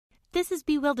This is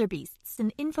Bewilderbeasts,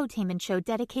 an infotainment show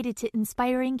dedicated to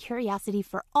inspiring curiosity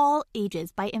for all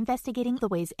ages by investigating the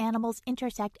ways animals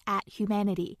intersect at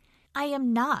humanity. I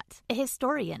am not a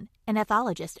historian, an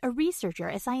ethologist, a researcher,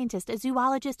 a scientist, a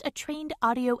zoologist, a trained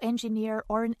audio engineer,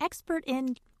 or an expert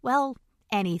in, well,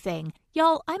 anything.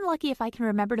 Y'all, I'm lucky if I can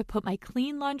remember to put my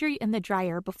clean laundry in the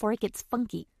dryer before it gets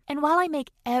funky. And while I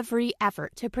make every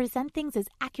effort to present things as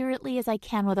accurately as I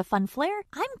can with a fun flair,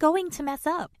 I'm going to mess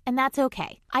up. And that's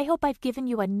okay. I hope I've given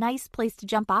you a nice place to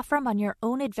jump off from on your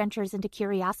own adventures into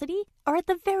curiosity, or at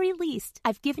the very least,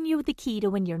 I've given you the key to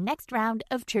win your next round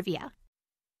of trivia.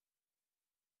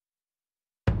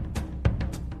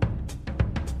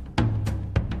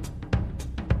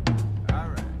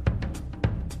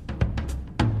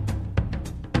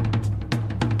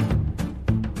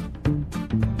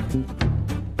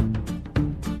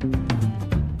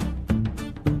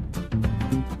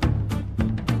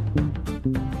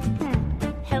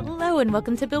 And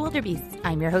welcome to Bewilderbeasts.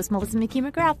 I'm your host, Melissa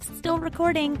McCue-McGrath, still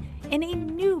recording in a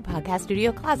new podcast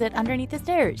studio closet underneath the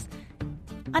stairs.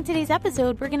 On today's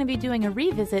episode, we're going to be doing a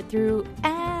revisit through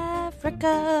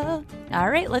Africa.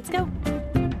 All right, let's go.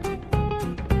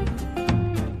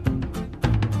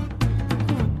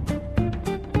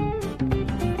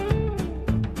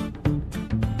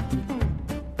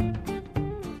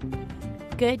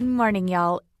 Good morning,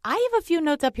 y'all. I have a few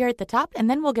notes up here at the top, and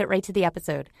then we'll get right to the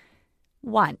episode.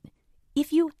 1.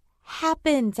 If you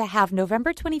happen to have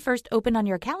November 21st open on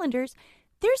your calendars,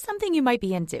 there's something you might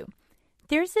be into.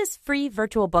 There's this free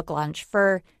virtual book launch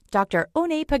for Dr.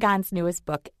 One Pagan's newest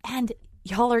book, and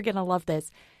y'all are going to love this.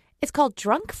 It's called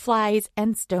Drunk Flies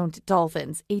and Stoned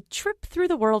Dolphins, a trip through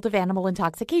the world of animal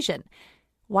intoxication.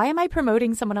 Why am I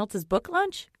promoting someone else's book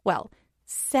launch? Well,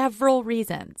 several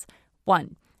reasons.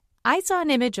 1. I saw an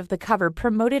image of the cover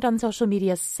promoted on social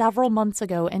media several months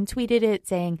ago and tweeted it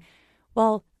saying,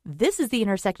 well, this is the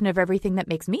intersection of everything that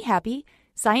makes me happy: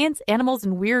 science, animals,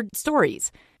 and weird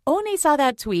stories. One saw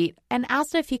that tweet and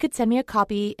asked if he could send me a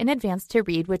copy in advance to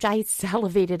read, which I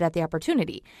salivated at the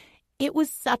opportunity. It was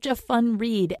such a fun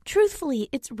read. Truthfully,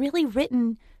 it's really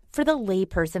written for the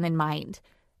layperson in mind.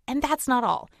 And that's not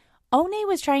all. One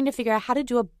was trying to figure out how to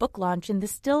do a book launch in the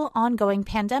still ongoing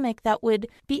pandemic that would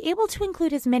be able to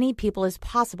include as many people as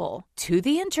possible. To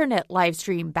the internet live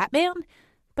stream, Batman?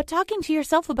 But talking to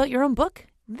yourself about your own book?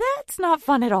 That's not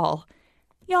fun at all.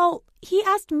 Y'all, he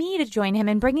asked me to join him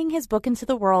in bringing his book into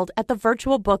the world at the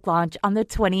virtual book launch on the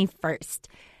 21st.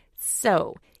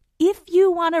 So, if you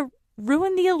want to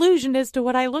ruin the illusion as to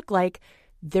what I look like,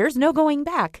 there's no going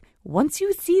back. Once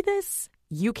you see this,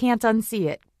 you can't unsee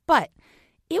it. But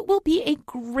it will be a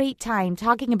great time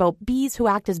talking about bees who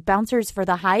act as bouncers for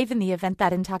the hive in the event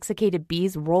that intoxicated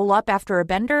bees roll up after a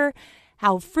bender,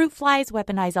 how fruit flies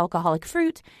weaponize alcoholic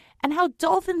fruit, and how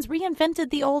dolphins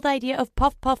reinvented the old idea of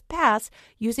puff, puff, pass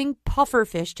using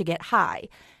pufferfish to get high.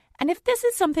 And if this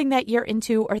is something that you're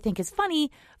into or think is funny,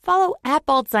 follow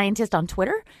 @BaldScientist on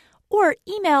Twitter or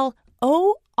email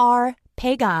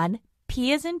orpagan,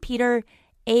 P as in Peter,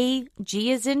 A,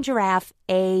 G as in giraffe,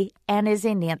 A, N as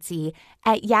in Nancy,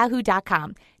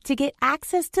 @yahoo.com to get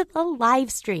access to the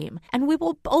live stream. And we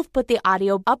will both put the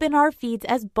audio up in our feeds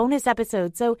as bonus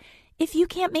episodes, so if you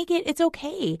can't make it, it's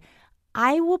okay.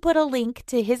 I will put a link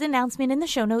to his announcement in the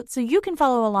show notes so you can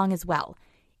follow along as well.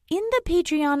 In the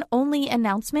Patreon-only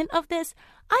announcement of this,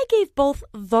 I gave both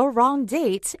the wrong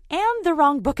date and the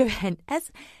wrong book event,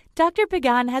 as Dr.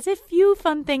 Pagan has a few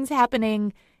fun things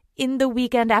happening in the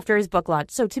weekend after his book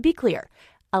launch. So to be clear,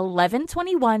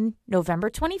 11/21, November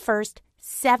 21st,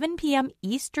 7 p.m.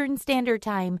 Eastern Standard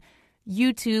Time,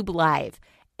 YouTube Live.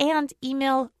 And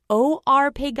email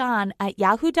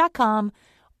orpagan@yahoo.com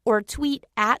or tweet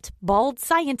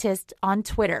 @BaldScientist on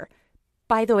Twitter.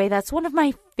 By the way, that's one of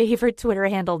my favorite Twitter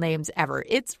handle names ever.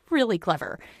 It's really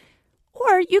clever.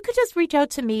 Or you could just reach out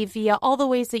to me via all the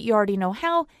ways that you already know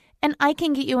how, and I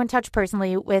can get you in touch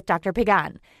personally with Dr.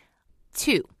 Pagan.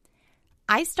 2.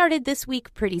 I started this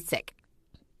week pretty sick.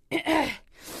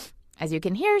 As you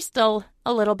can hear, still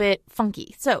a little bit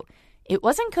funky. So it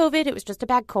wasn't COVID, it was just a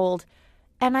bad cold.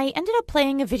 And I ended up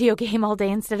playing a video game all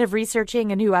day instead of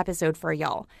researching a new episode for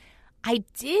y'all. I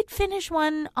did finish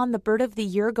one on the Bird of the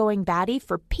Year going baddie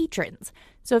for patrons.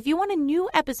 So if you want a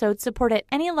new episode, support at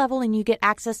any level and you get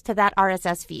access to that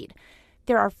RSS feed.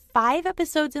 There are 5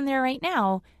 episodes in there right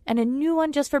now and a new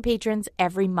one just for patrons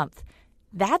every month.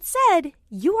 That said,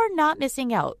 you are not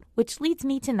missing out, which leads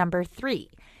me to number 3.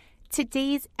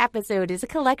 Today's episode is a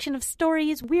collection of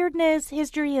stories, weirdness,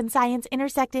 history, and science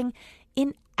intersecting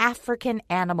in African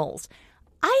animals.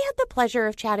 I had the pleasure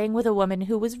of chatting with a woman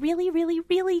who was really, really,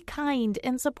 really kind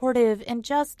and supportive and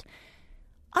just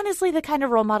Honestly, the kind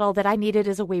of role model that I needed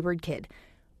as a wayward kid.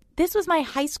 This was my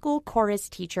high school chorus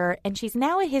teacher, and she's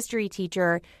now a history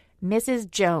teacher, Mrs.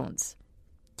 Jones.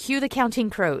 Cue the Counting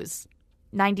Crows.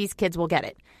 90s kids will get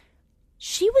it.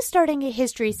 She was starting a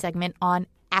history segment on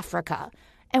Africa,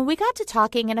 and we got to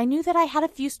talking, and I knew that I had a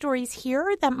few stories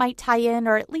here that might tie in,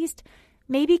 or at least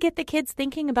maybe get the kids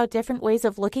thinking about different ways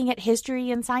of looking at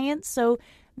history and science. So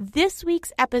this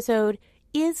week's episode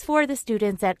is for the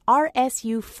students at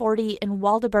RSU 40 in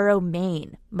Waldoboro,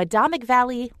 Maine. Medomak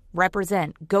Valley,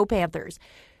 represent. Go Panthers.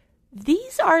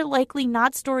 These are likely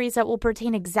not stories that will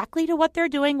pertain exactly to what they're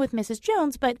doing with Mrs.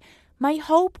 Jones, but my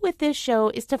hope with this show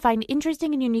is to find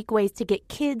interesting and unique ways to get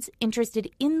kids interested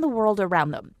in the world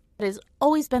around them. That has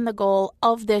always been the goal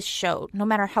of this show. No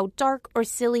matter how dark or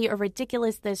silly or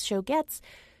ridiculous this show gets,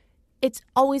 it's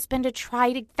always been to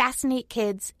try to fascinate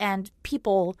kids and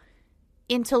people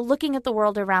into looking at the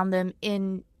world around them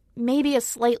in maybe a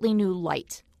slightly new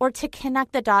light, or to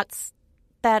connect the dots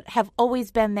that have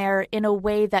always been there in a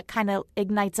way that kind of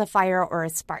ignites a fire or a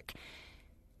spark.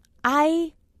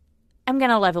 I'm going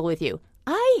to level with you.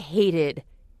 I hated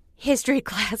history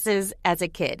classes as a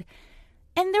kid.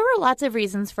 And there were lots of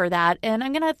reasons for that, and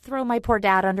I'm going to throw my poor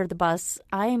dad under the bus.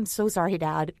 I am so sorry,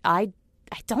 Dad. I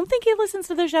don't think he listens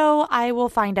to the show. I will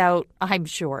find out, I'm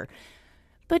sure.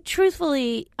 But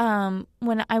truthfully,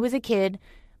 when I was a kid,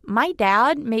 my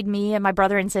dad made me and my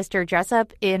brother and sister dress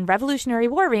up in Revolutionary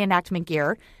War reenactment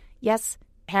gear. Yes,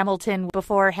 Hamilton,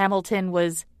 before Hamilton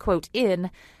was, quote,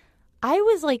 in. I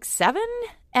was like 7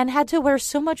 and had to wear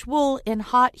so much wool in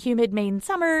hot, humid Maine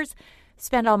summers,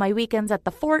 spend all my weekends at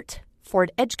the Fort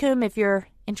Edgecombe if you're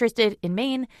interested in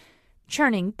Maine,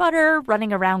 churning butter,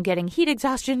 running around getting heat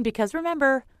exhaustion because,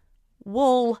 remember,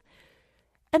 wool.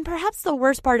 And perhaps the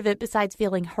worst part of it, besides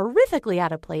feeling horrifically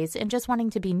out of place and just wanting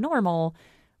to be normal,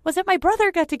 was that my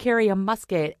brother got to carry a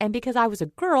musket, and because I was a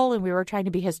girl and we were trying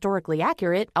to be historically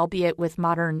accurate, albeit with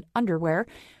modern underwear,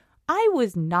 I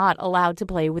was not allowed to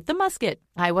play with the musket.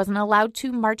 I wasn't allowed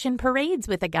to march in parades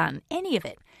with a gun, any of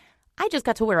it. I just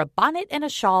got to wear a bonnet and a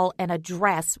shawl and a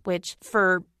dress, which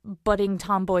for budding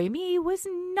tomboy me was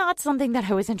not something that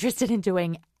I was interested in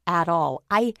doing at all.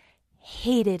 I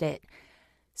hated it.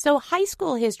 So high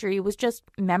school history was just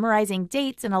memorizing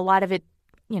dates, and a lot of it,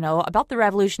 about the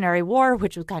Revolutionary War,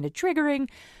 which was kind of triggering.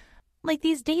 Like,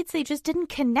 these dates, they just didn't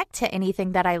connect to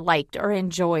anything that I liked or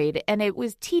enjoyed, and it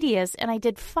was tedious, and I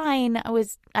did fine.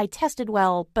 I tested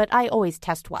well, but I always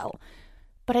test well.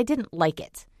 But I didn't like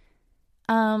it.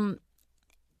 And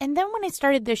then when I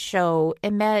started this show, I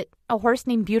met a horse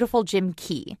named Beautiful Jim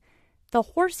Key, the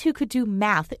horse who could do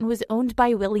math and was owned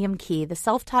by William Key, the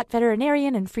self-taught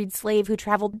veterinarian and freed slave who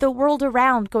traveled the world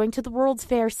around going to the World's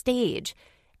Fair stage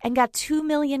and got 2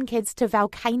 million kids to vow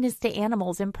kindness to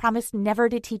animals and promised never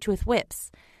to teach with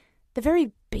whips. The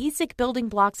very basic building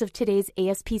blocks of today's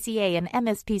ASPCA and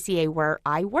MSPCA where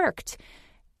I worked,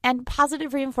 and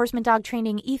positive reinforcement dog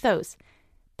training ethos.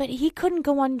 But he couldn't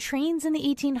go on trains in the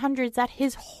 1800s that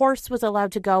his horse was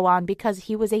allowed to go on because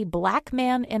he was a black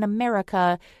man in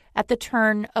America at the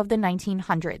turn of the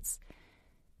 1900s.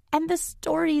 And the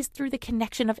stories through the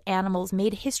connection of animals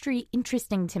made history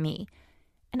interesting to me.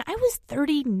 And I was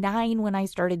 39 when I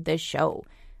started this show.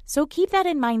 So keep that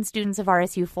in mind, students of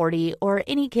RSU 40, or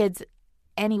any kids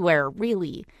anywhere,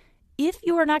 really. If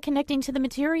you are not connecting to the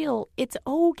material, it's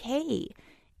okay.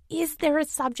 Is there a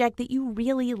subject that you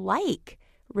really like?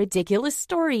 Ridiculous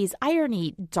stories,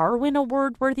 irony, Darwin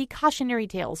Award-worthy cautionary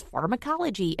tales,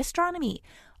 pharmacology, astronomy.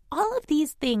 All of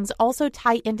these things also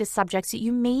tie into subjects that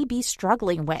you may be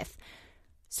struggling with.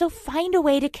 So find a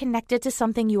way to connect it to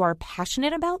something you are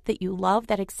passionate about, that you love,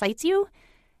 that excites you,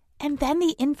 and then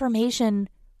the information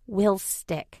will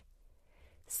stick.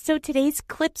 So today's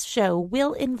Clips show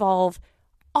will involve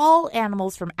all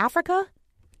animals from Africa,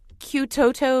 cue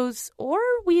Toto's or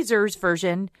Weezer's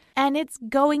version, and it's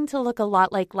going to look a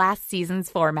lot like last season's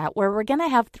format where we're going to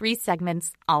have 3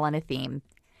 segments all on a theme.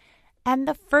 And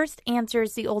the first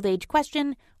answers the old age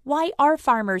question, why are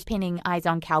farmers painting eyes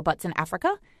on cow butts in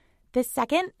Africa? The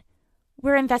second,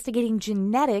 we're investigating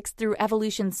genetics through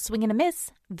evolution's swing and a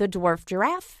miss, the dwarf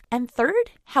giraffe. And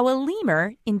third, how a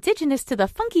lemur, indigenous to the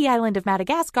funky island of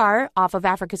Madagascar off of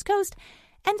Africa's coast,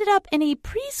 ended up in a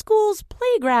preschool's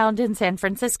playground in San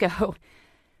Francisco.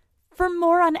 For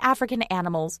more on African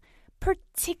animals,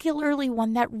 particularly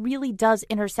one that really does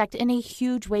intersect in a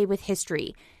huge way with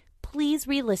history, please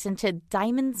re-listen to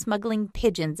Diamond Smuggling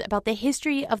Pigeons about the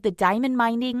history of the diamond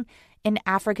mining in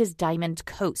Africa's Diamond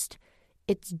Coast.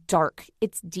 It's dark,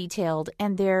 it's detailed,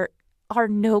 and there are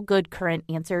no good current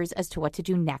answers as to what to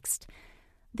do next.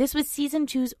 This was Season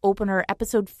 2's opener,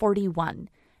 Episode 41.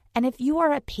 And if you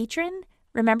are a patron,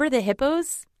 Remember the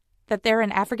hippos? That they're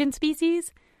an African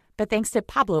species? But thanks to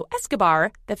Pablo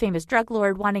Escobar, the famous drug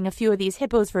lord wanting a few of these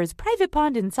hippos for his private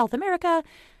pond in South America,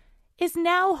 is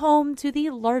now home to the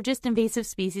largest invasive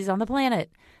species on the planet.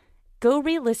 Go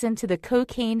re-listen to the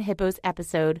cocaine hippos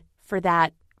episode for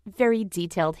that very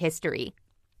detailed history.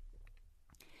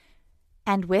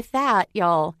 And with that,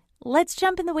 y'all, let's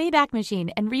jump in the Wayback Machine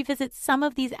and revisit some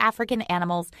of these African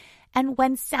animals and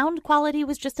when sound quality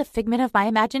was just a figment of my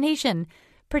imagination,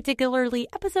 particularly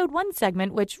episode 1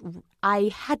 segment, which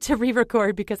I had to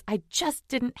re-record because I just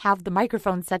didn't have the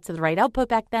microphone set to the right output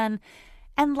back then.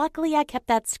 And luckily I kept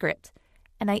that script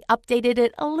and I updated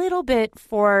it a little bit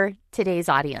for today's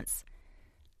audience.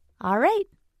 All right,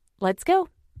 let's go.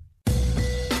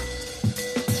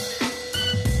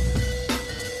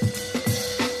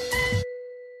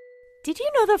 Did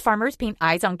you know that farmers paint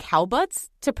eyes on cow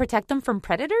butts to protect them from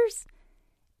predators?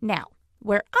 Now,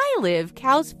 where I live,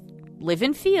 cows live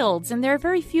in fields and there are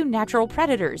very few natural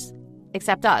predators,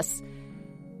 except us.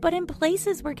 But in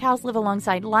places where cows live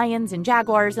alongside lions and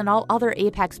jaguars and all other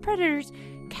apex predators,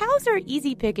 cows are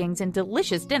easy pickings and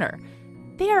delicious dinner.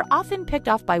 They are often picked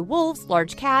off by wolves,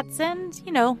 large cats, and,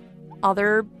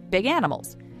 other big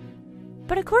animals.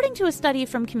 But according to a study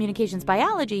from Communications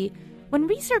Biology, when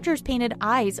researchers painted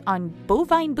eyes on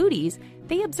bovine booties,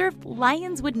 they observed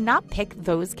lions would not pick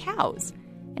those cows.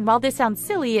 And while this sounds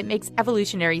silly, it makes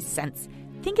evolutionary sense.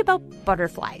 Think about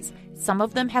butterflies. Some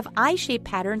of them have eye-shaped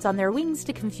patterns on their wings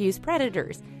to confuse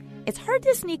predators. It's hard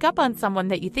to sneak up on someone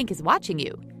that you think is watching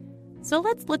you. So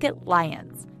let's look at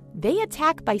lions. They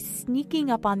attack by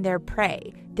sneaking up on their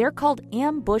prey. They're called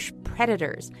ambush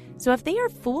predators. So if they are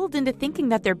fooled into thinking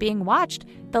that they're being watched,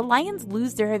 the lions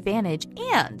lose their advantage.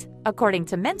 And, according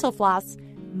to Mental Floss,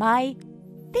 my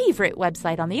favorite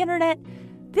website on the internet,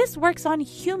 this works on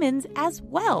humans as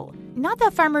well. Not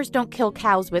that farmers don't kill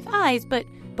cows with eyes, but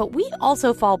we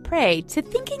also fall prey to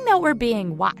thinking that we're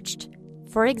being watched.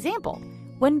 For example,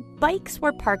 when bikes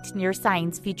were parked near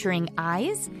signs featuring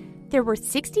eyes, there were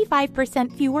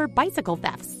 65% fewer bicycle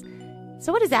thefts.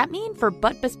 So what does that mean for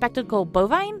butt-bespectacled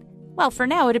bovine? Well, for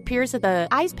now, it appears that the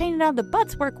eyes painted on the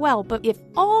butts work well, but if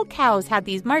all cows had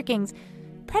these markings,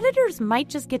 predators might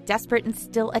just get desperate and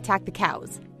still attack the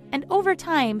cows. And over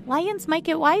time, lions might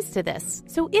get wise to this.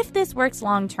 So if this works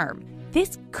long-term,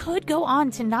 this could go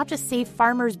on to not just save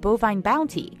farmers' bovine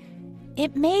bounty.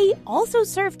 It may also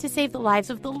serve to save the lives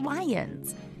of the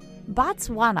lions.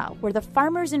 Botswana, where the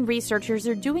farmers and researchers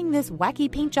are doing this wacky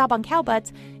paint job on cow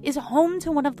butts, is home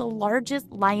to one of the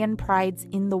largest lion prides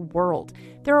in the world.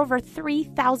 There are over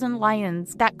 3,000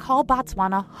 lions that call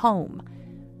Botswana home.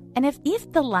 And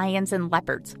if the lions and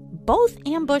leopards, both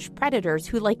ambush predators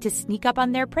who like to sneak up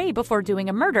on their prey before doing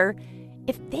a murder,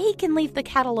 if they can leave the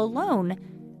cattle alone,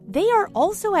 they are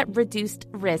also at reduced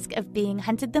risk of being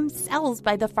hunted themselves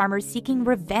by the farmers seeking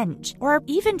revenge, or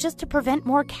even just to prevent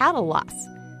more cattle loss.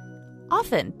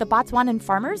 Often, the Botswanan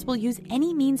farmers will use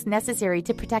any means necessary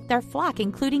to protect their flock,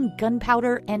 including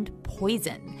gunpowder and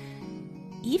poison,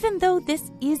 even though this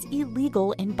is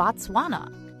illegal in Botswana.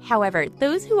 However,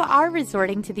 those who are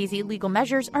resorting to these illegal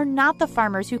measures are not the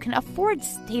farmers who can afford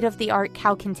state-of-the-art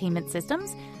cow containment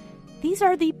systems. These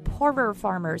are the poorer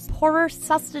farmers, poorer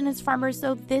sustenance farmers,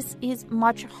 so this is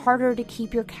much harder to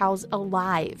keep your cows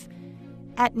alive.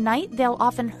 At night, they'll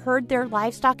often herd their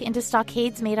livestock into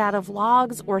stockades made out of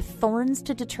logs or thorns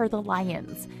to deter the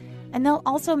lions. And they'll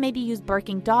also maybe use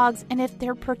barking dogs, and if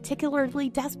they're particularly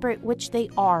desperate, which they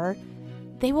are,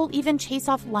 they will even chase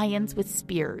off lions with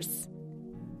spears.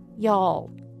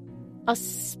 Y'all, a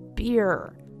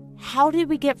spear. How did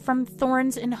we get from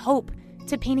thorns and hope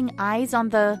to painting eyes on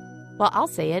the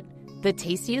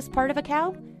tastiest part of a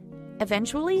cow?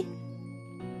 Eventually?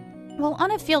 Well,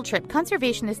 on a field trip,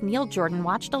 conservationist Neil Jordan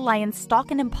watched a lion stalk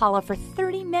an impala for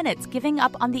 30 minutes, giving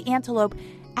up on the antelope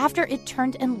after it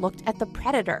turned and looked at the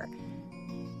predator.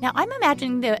 Now, I'm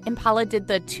imagining the impala did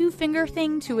the two-finger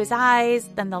thing to his eyes,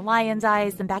 then the lion's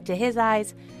eyes, then back to his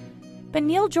eyes. But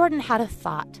Neil Jordan had a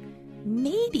thought.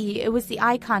 Maybe it was the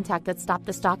eye contact that stopped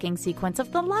the stalking sequence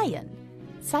of the lion.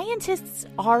 Scientists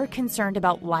are concerned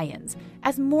about lions.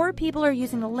 As more people are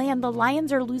using the land, the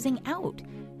lions are losing out.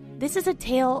 This is a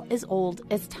tale as old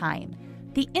as time.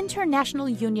 The International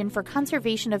Union for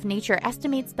Conservation of Nature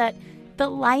estimates that the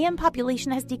lion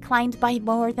population has declined by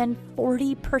more than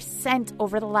 40%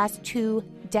 over the last 2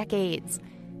 decades.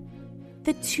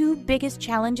 The 2 biggest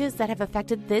challenges that have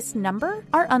affected this number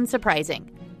are unsurprising.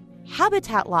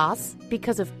 Habitat loss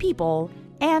because of people,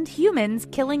 and humans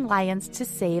killing lions to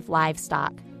save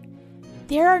livestock.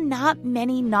 There are not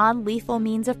many non-lethal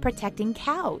means of protecting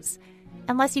cows.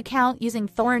 unless you count using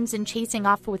thorns and chasing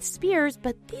off with spears,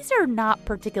 but these are not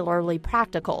particularly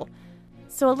practical.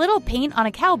 So a little paint on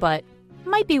a cow butt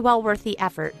might be well worth the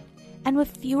effort. And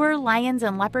with fewer lions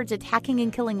and leopards attacking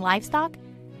and killing livestock,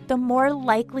 the more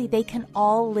likely they can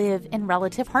all live in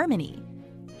relative harmony.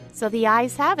 So the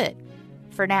ayes have it,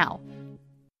 for now.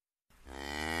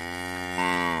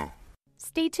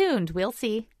 Stay tuned, we'll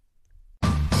see.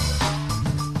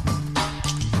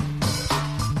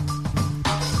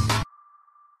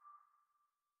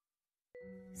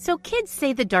 So kids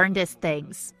say the darndest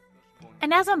things.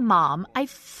 And as a mom, I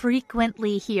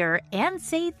frequently hear and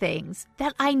say things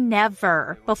that I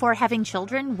never, before having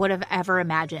children, would have ever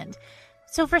imagined.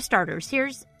 So for starters,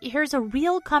 here's a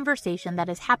real conversation that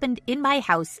has happened in my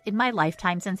house in my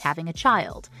lifetime since having a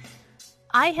child.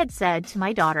 I had said to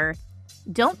my daughter,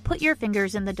 "Don't put your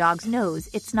fingers in the dog's nose.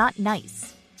 It's not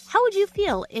nice. How would you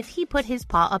feel if he put his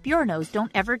paw up your nose?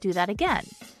 Don't ever do that again."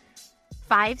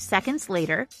 5 seconds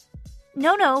later,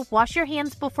 No, wash your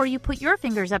hands before you put your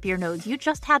fingers up your nose. You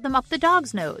just had them up the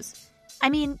dog's nose. I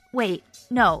mean, wait,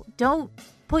 no, don't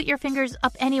put your fingers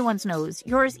up anyone's nose,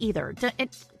 yours either.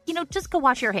 Just go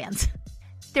wash your hands.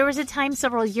 There was a time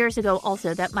several years ago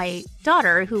also that my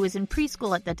daughter, who was in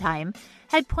preschool at the time,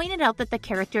 had pointed out that the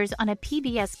characters on a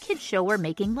PBS kids show were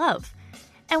making love.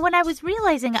 And when I was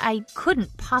realizing I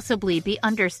couldn't possibly be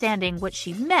understanding what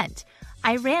she meant,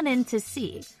 I ran in to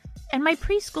see. And my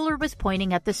preschooler was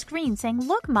pointing at the screen saying,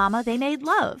 "Look, Mama, they made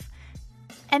love."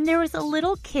 And there was a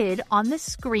little kid on the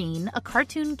screen, a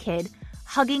cartoon kid,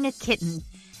 hugging a kitten.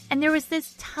 And there was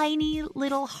this tiny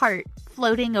little heart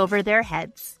floating over their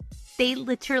heads. They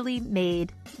literally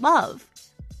made love.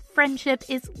 Friendship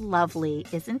is lovely,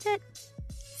 isn't it?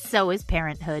 So is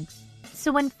parenthood.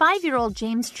 So when 5-year-old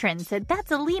James Trin said,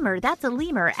 that's a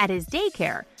lemur," at his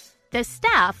daycare, the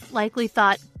staff likely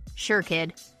thought, "Sure,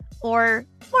 kid." Or,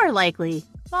 more likely,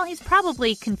 well, he's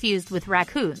probably confused with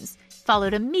raccoons,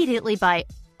 followed immediately by,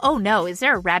 "Oh no, is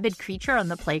there a rabid creature on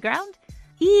the playground?"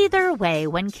 Either way,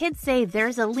 when kids say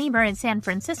there's a lemur in San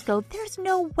Francisco, there's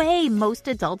no way most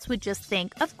adults would just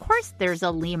think, of course there's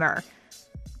a lemur.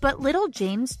 But little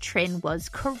James Trin was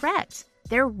correct.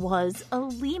 There was a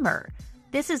lemur.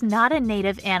 This is not a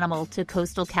native animal to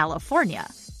coastal California.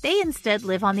 They instead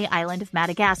live on the island of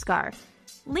Madagascar.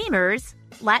 Lemurs,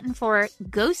 Latin for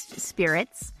ghost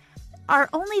spirits, are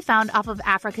only found off of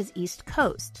Africa's east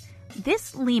coast.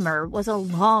 This lemur was a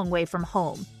long way from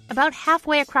home, about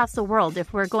halfway across the world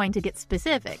if we're going to get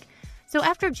specific. So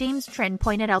after James Trin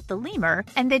pointed out the lemur,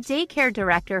 and the daycare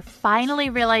director finally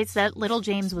realized that little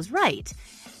James was right,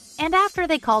 and after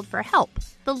they called for help,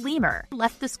 the lemur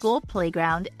left the school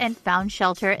playground and found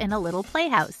shelter in a little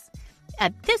playhouse.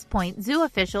 At this point, zoo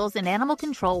officials and animal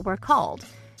control were called.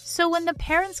 So when the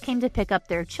parents came to pick up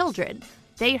their children,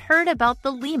 they heard about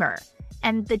the lemur,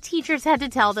 and the teachers had to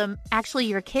tell them, actually,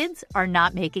 your kids are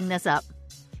not making this up.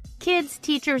 Kids,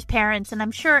 teachers, parents, and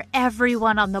I'm sure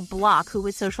everyone on the block who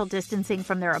was social distancing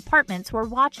from their apartments were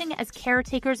watching as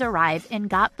caretakers arrived and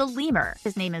got the lemur,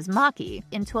 his name is Maki,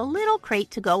 into a little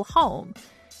crate to go home.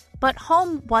 But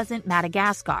home wasn't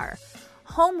Madagascar.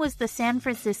 Home was the San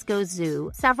Francisco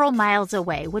Zoo, several miles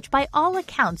away, which by all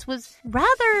accounts was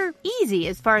rather easy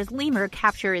as far as lemur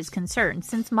capture is concerned,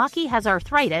 since Maki has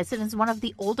arthritis and is one of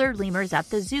the older lemurs at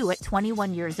the zoo at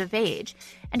 21 years of age,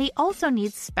 and he also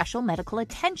needs special medical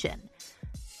attention.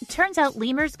 It turns out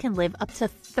lemurs can live up to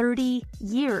 30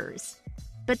 years.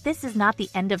 But this is not the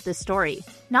end of the story.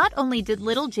 Not only did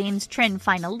little James Trin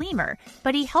find a lemur,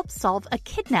 but he helped solve a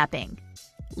kidnapping.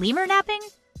 Lemur napping?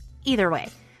 Either way.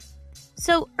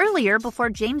 So earlier,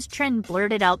 before James Trin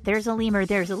blurted out, there's a lemur,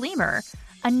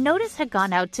 a notice had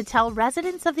gone out to tell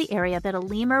residents of the area that a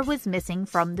lemur was missing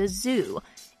from the zoo.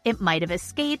 It might have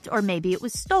escaped, or maybe it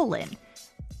was stolen.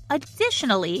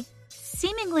 Additionally,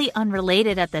 seemingly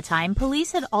unrelated at the time,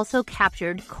 police had also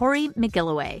captured Corey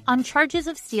McGilloway on charges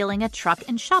of stealing a truck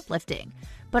and shoplifting.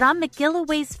 But on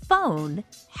McGilloway's phone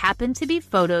happened to be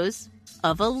photos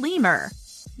of a lemur,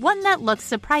 one that looks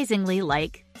surprisingly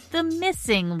like the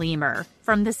missing lemur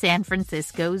from the San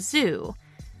Francisco Zoo.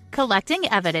 Collecting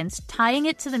evidence, tying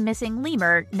it to the missing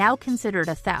lemur, now considered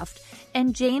a theft,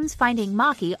 and James finding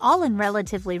Maki all in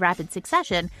relatively rapid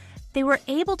succession, they were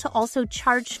able to also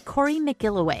charge Corey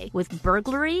McGilloway with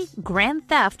burglary, grand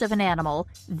theft of an animal,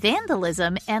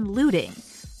 vandalism, and looting.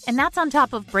 And that's on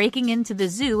top of breaking into the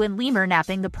zoo and lemur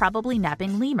napping the probably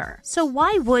napping lemur. So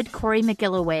why would Corey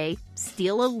McGilloway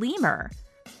steal a lemur?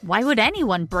 Why would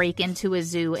anyone break into a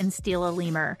zoo and steal a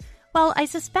lemur? Well, I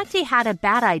suspect he had a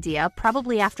bad idea,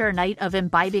 probably after a night of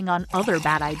imbibing on other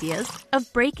bad ideas,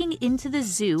 of breaking into the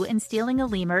zoo and stealing a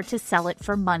lemur to sell it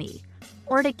for money.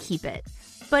 Or to keep it.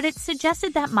 but it's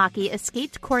suggested that Maki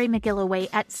escaped Corey McGilloway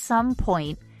at some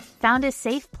point, found a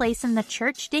safe place in the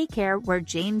church daycare where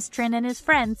James Trin and his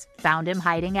friends found him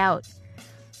hiding out.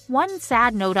 One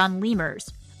sad note on lemurs.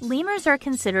 Lemurs are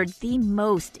considered the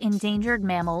most endangered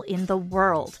mammal in the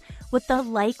world, with the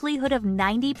likelihood of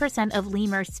 90% of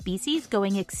lemur species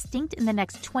going extinct in the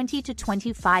next 20 to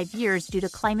 25 years due to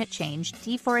climate change,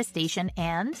 deforestation,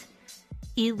 and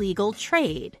illegal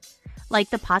trade. Like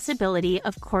the possibility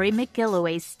of Corey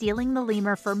McGilloway stealing the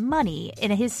lemur for money in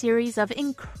his series of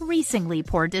increasingly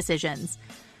poor decisions.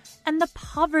 And the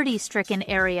poverty-stricken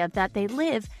area that they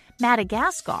live,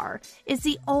 Madagascar, is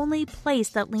the only place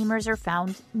that lemurs are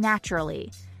found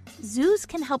naturally. Zoos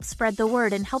can help spread the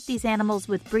word and help these animals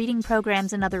with breeding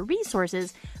programs and other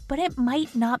resources, but it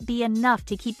might not be enough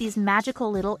to keep these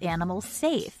magical little animals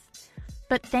safe.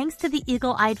 But thanks to the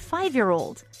eagle-eyed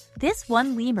 5-year-old, this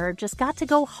one lemur just got to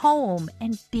go home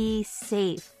and be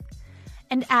safe.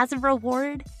 And as a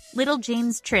reward, little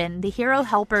James Trin, the hero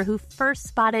helper who first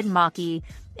spotted Maki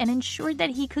and ensured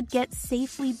that he could get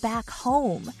safely back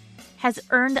home, has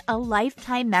earned a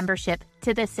lifetime membership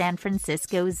to the San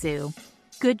Francisco Zoo.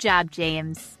 Good job,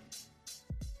 James.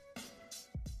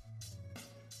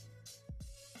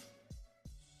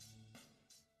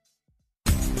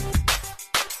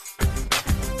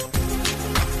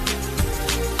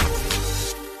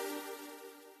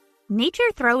 Nature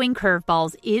throwing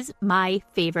curveballs is my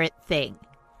favorite thing.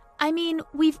 I mean,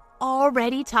 we've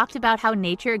already talked about how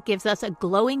nature gives us a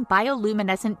glowing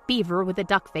bioluminescent beaver with a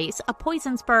duck face, a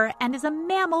poison spur, and is a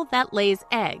mammal that lays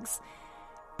eggs.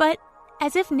 But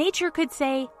as if nature could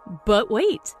say, but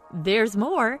wait, there's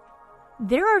more.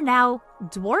 There are now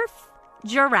dwarf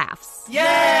giraffes.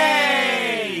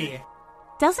 Yay!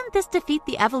 Doesn't this defeat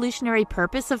the evolutionary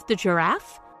purpose of the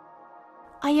giraffe?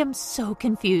 I am so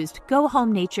confused. Go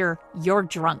home, nature. You're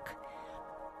drunk.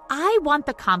 I want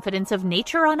the confidence of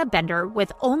nature on a bender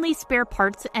with only spare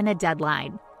parts and a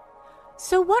deadline.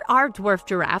 So what are dwarf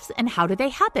giraffes and how do they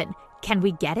happen? Can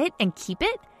we get it and keep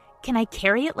it? Can I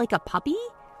carry it like a puppy?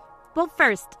 Well,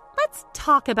 first, let's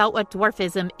talk about what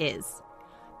dwarfism is.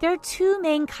 There are two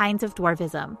main kinds of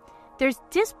dwarfism. There's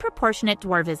disproportionate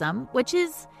dwarfism, which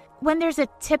is when there's a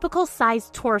typical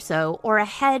sized torso or a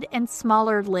head and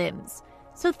smaller limbs.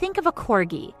 So think of a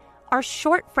corgi, our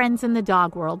short friends in the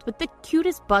dog world with the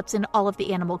cutest butts in all of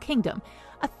the animal kingdom.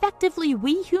 Effectively,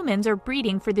 we humans are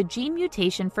breeding for the gene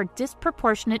mutation for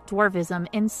disproportionate dwarfism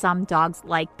in some dogs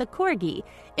like the corgi,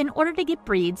 in order to get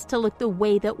breeds to look the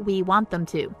way that we want them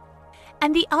to.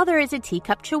 And the other is a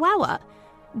teacup chihuahua.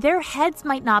 Their heads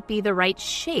might not be the right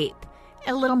shape,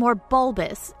 a little more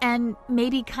bulbous, and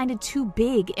maybe kind of too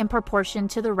big in proportion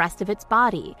to the rest of its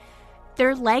body.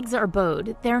 Their legs are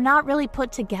bowed. They're not really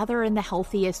put together in the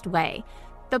healthiest way.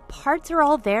 The parts are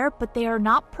all there, but they are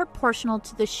not proportional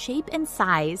to the shape and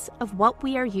size of what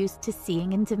we are used to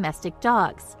seeing in domestic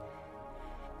dogs.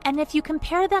 And if you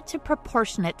compare that to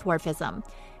proportionate dwarfism,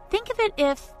 think of it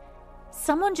if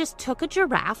someone just took a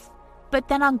giraffe, but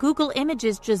then on Google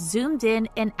Images just zoomed in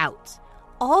and out.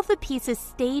 All the pieces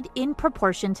stayed in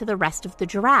proportion to the rest of the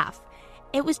giraffe.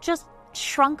 It was just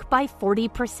shrunk by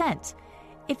 40%.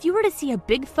 If you were to see a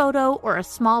big photo or a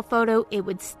small photo, it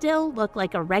would still look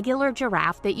like a regular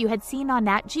giraffe that you had seen on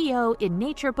Nat Geo, in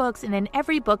nature books, and in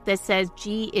every book that says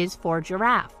G is for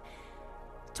giraffe.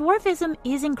 Dwarfism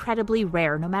is incredibly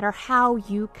rare, no matter how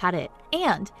you cut it.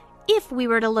 And if we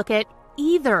were to look at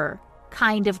either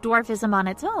kind of dwarfism on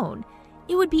its own,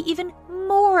 it would be even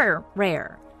more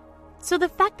rare. So the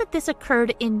fact that this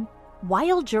occurred in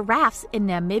wild giraffes in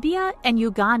Namibia and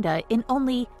Uganda in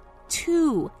only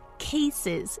 2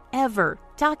 cases ever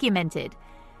documented,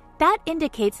 that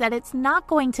indicates that it's not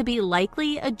going to be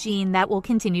likely a gene that will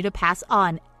continue to pass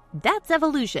on. That's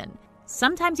evolution.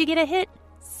 Sometimes you get a hit,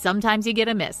 sometimes you get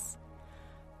a miss.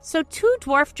 So 2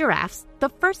 dwarf giraffes, the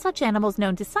first such animals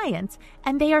known to science,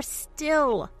 and they are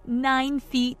still 9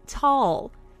 feet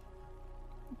tall.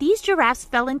 These giraffes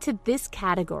fell into this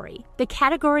category, the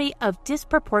category of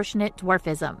disproportionate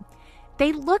dwarfism.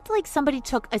 They looked like somebody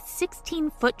took a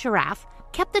 16-foot giraffe,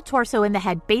 kept the torso and the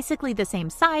head basically the same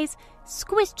size,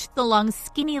 squished the long,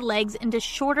 skinny legs into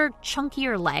shorter,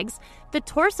 chunkier legs. The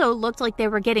torso looked like they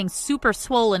were getting super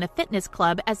swole in a fitness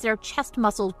club as their chest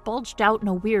muscles bulged out in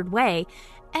a weird way.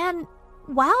 And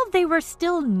while they were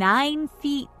still 9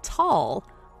 feet tall,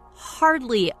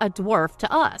 hardly a dwarf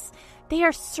to us, they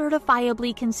are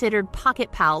certifiably considered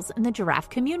pocket pals in the giraffe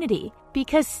community.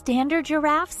 Because standard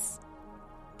giraffes,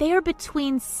 they are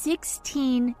between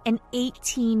 16 and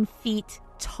 18 feet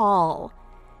tall.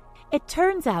 It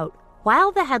turns out,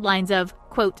 while the headlines of,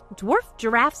 quote, dwarf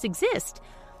giraffes exist,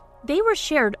 They were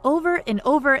shared over and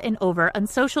over and over on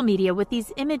social media with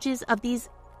these images of these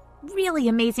really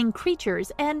amazing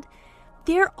creatures, and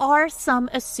there are some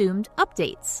assumed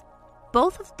updates.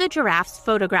 Both of the giraffes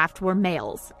photographed were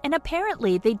males, and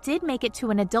apparently they did make it to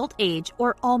an adult age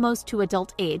or almost to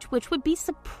adult age, which would be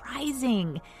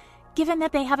surprising, given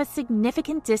that they have a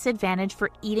significant disadvantage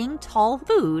for eating tall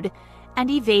food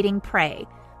and evading prey.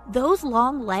 Those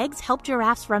long legs help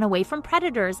giraffes run away from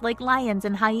predators like lions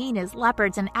and hyenas,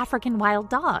 leopards, and African wild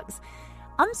dogs.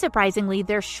 Unsurprisingly,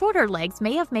 their shorter legs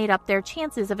may have made up their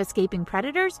chances of escaping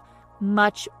predators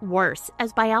much worse,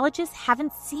 as biologists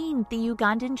haven't seen the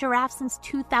Ugandan giraffe since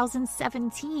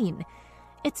 2017.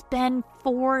 It's been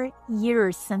 4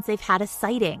 years since they've had a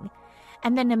sighting.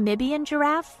 And the Namibian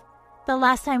giraffe? The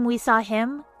last time we saw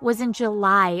him was in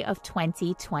July of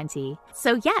 2020.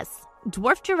 So yes,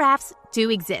 dwarf giraffes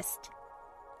do exist.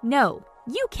 No,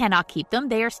 you cannot keep them.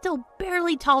 They are still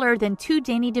barely taller than 2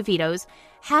 Danny DiVitos,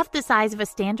 half the size of a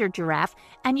standard giraffe,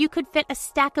 and you could fit a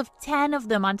stack of 10 of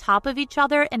them on top of each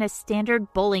other in a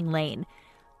standard bowling lane.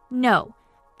 No,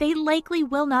 they likely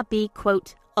will not be,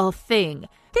 quote, a thing.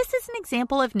 This is an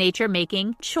example of nature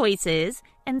making choices,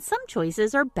 and some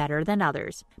choices are better than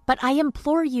others. But I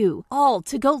implore you all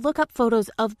to go look up photos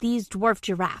of these dwarf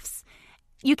giraffes.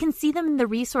 You can see them in the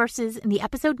resources in the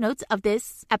episode notes of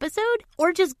this episode,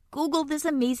 or just Google this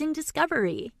amazing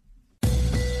discovery.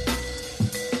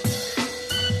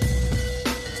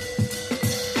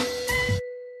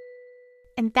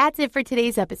 And that's it for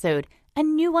today's episode. A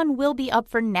new one will be up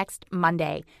for next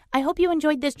Monday. I hope you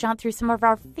enjoyed this jaunt through some of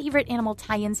our favorite animal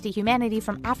tie-ins to humanity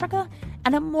from Africa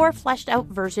and a more fleshed out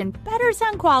version, better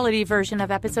sound quality version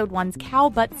of episode 1's cow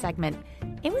butt segment.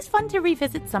 It was fun to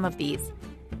revisit some of these.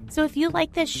 So if you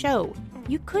like this show,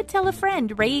 you could tell a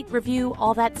friend, rate, review,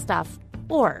 all that stuff.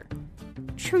 Or,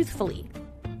 truthfully,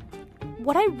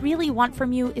 what I really want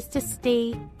from you is to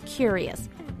stay curious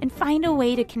and find a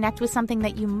way to connect with something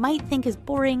that you might think is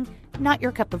boring, not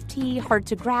your cup of tea, hard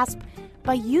to grasp,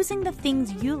 by using the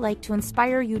things you like to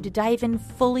inspire you to dive in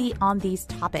fully on these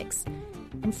topics.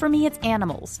 And for me, it's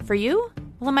animals. For you,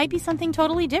 well, it might be something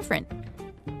totally different.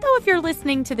 Though if you're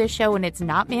listening to this show and it's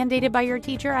not mandated by your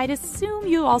teacher, I'd assume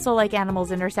you also like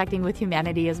animals intersecting with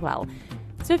humanity as well.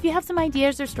 So if you have some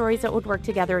ideas or stories that would work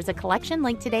together as a collection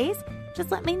like today's, just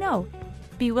let me know.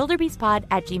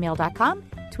 bewilderbeastpod@gmail.com.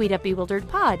 Tweet at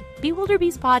BewilderedPod,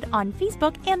 BewilderBeastPod on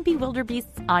Facebook, and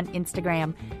BewilderBeasts on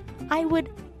Instagram. I would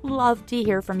love to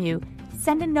hear from you.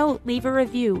 Send a note, leave a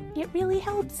review. It really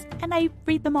helps, and I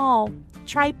read them all.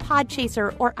 Try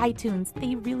Podchaser or iTunes.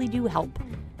 They really do help.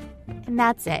 And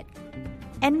that's it.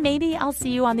 And maybe I'll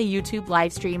see you on the YouTube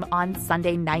live stream on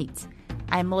Sunday night.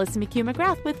 I'm Melissa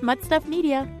McCue-McGrath with Mud Stuff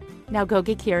Media. Now go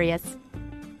get curious.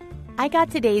 I got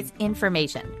today's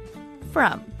information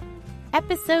from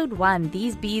Episode 1,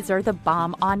 These Bees Are the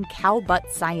Bomb on Cow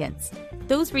Butt Science.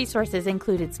 Those resources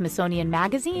included Smithsonian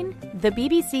Magazine, the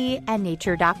BBC, and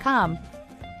Nature.com.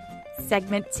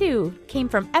 Segment 2 came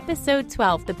from Episode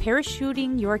 12, The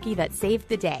Parachuting Yorkie That Saved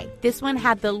the Day. This one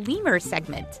had the lemur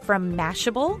segment from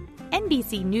Mashable,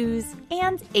 NBC News,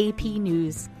 and AP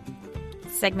News.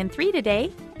 Segment 3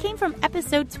 today came from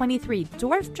Episode 23,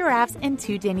 Dwarf Giraffes and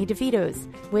 2 Danny DeVitos,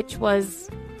 which was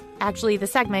actually the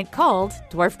segment called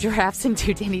Dwarf Giraffes and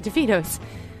 2 Danny DeVitos.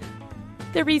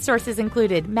 The resources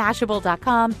included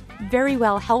Mashable.com,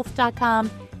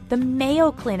 VerywellHealth.com, the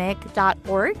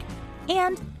MayoClinic.org,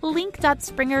 and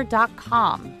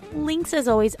link.springer.com. Links, as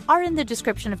always, are in the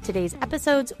description of today's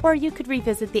episodes, or you could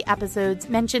revisit the episodes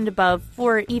mentioned above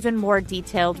for even more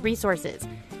detailed resources.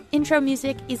 Intro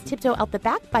music is Tiptoe Out the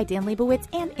Back by Dan Leibowitz,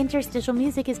 and interstitial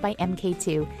music is by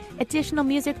MK2. Additional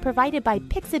music provided by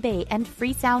Pixabay and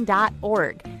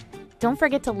freesound.org. Don't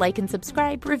forget to like and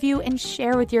subscribe, review, and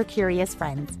share with your curious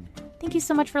friends. Thank you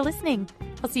so much for listening.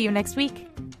 I'll see you next week.